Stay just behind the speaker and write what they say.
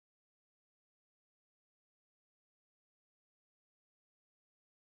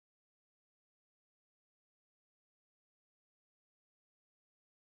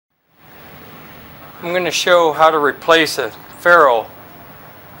I'm going to show how to replace a ferrule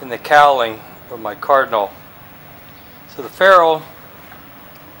in the cowling of my Cardinal. So the ferrule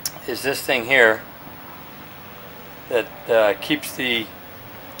is this thing here that keeps the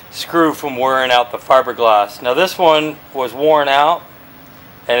screw from wearing out the fiberglass. Now this one was worn out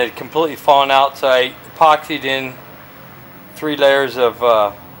and it had completely fallen out, so I epoxied in 3 layers of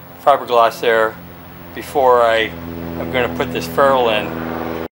fiberglass there before I'm going to put this ferrule in.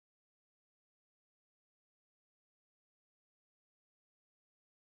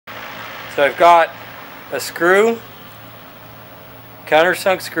 So I've got a screw,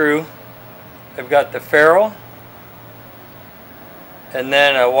 countersunk screw, I've got the ferrule, and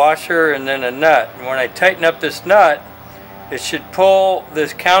then a washer and then a nut. And when I tighten up this nut, it should pull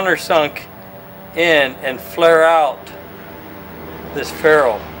this countersunk in and flare out this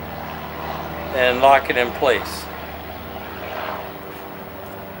ferrule and lock it in place.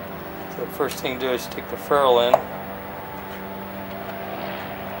 So the first thing to do is stick the ferrule in.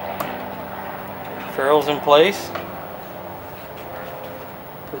 Ferrule's in place.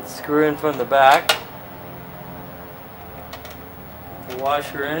 Put the screw in from the back. Put the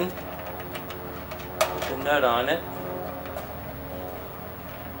washer in. Put the nut on it.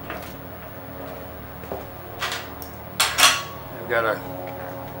 I've got a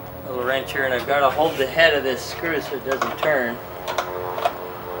little wrench here, and I've got to hold the head of this screw so it doesn't turn.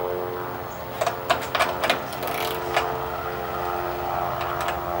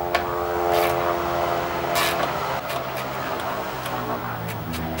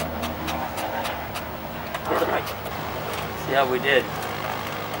 See how we did.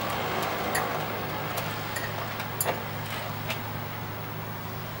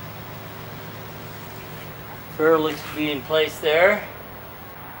 Ferrule looks to be in place there.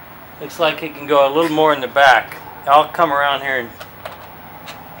 Looks like it can go a little more in the back. I'll come around here and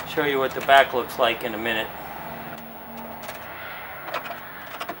show you what the back looks like in a minute.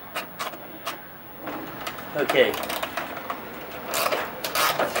 Okay,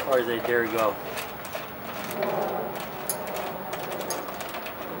 as far as I dare go.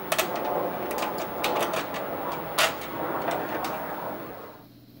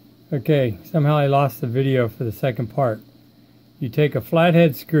 Okay, somehow I lost the video for the second part. You take a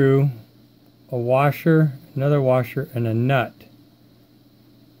flathead screw, a washer, another washer, and a nut.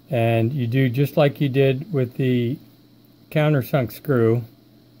 And you do just like you did with the countersunk screw,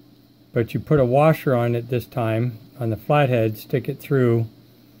 but you put a washer on it this time, on the flathead, stick it through,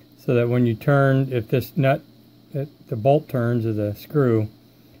 so that when you turn, if this nut, the bolt turns of the screw,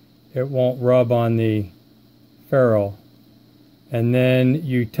 it won't rub on the ferrule. And then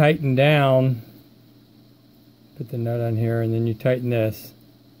you tighten down, put the nut on here, and then you tighten this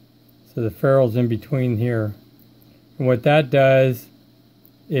so the ferrule's in between here. And what that does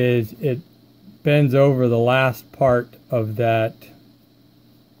is it bends over the last part of that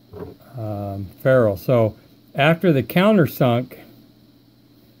ferrule. So after the countersunk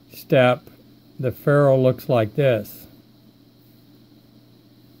step, the ferrule looks like this.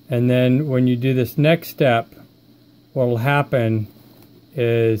 And then when you do this next step, what will happen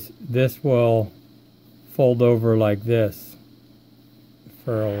is this will fold over like this. The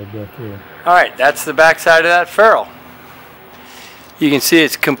ferrule will go through. Alright, that's the back side of that ferrule. You can see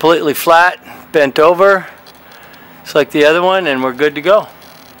it's completely flat, bent over, just like the other one, and we're good to go.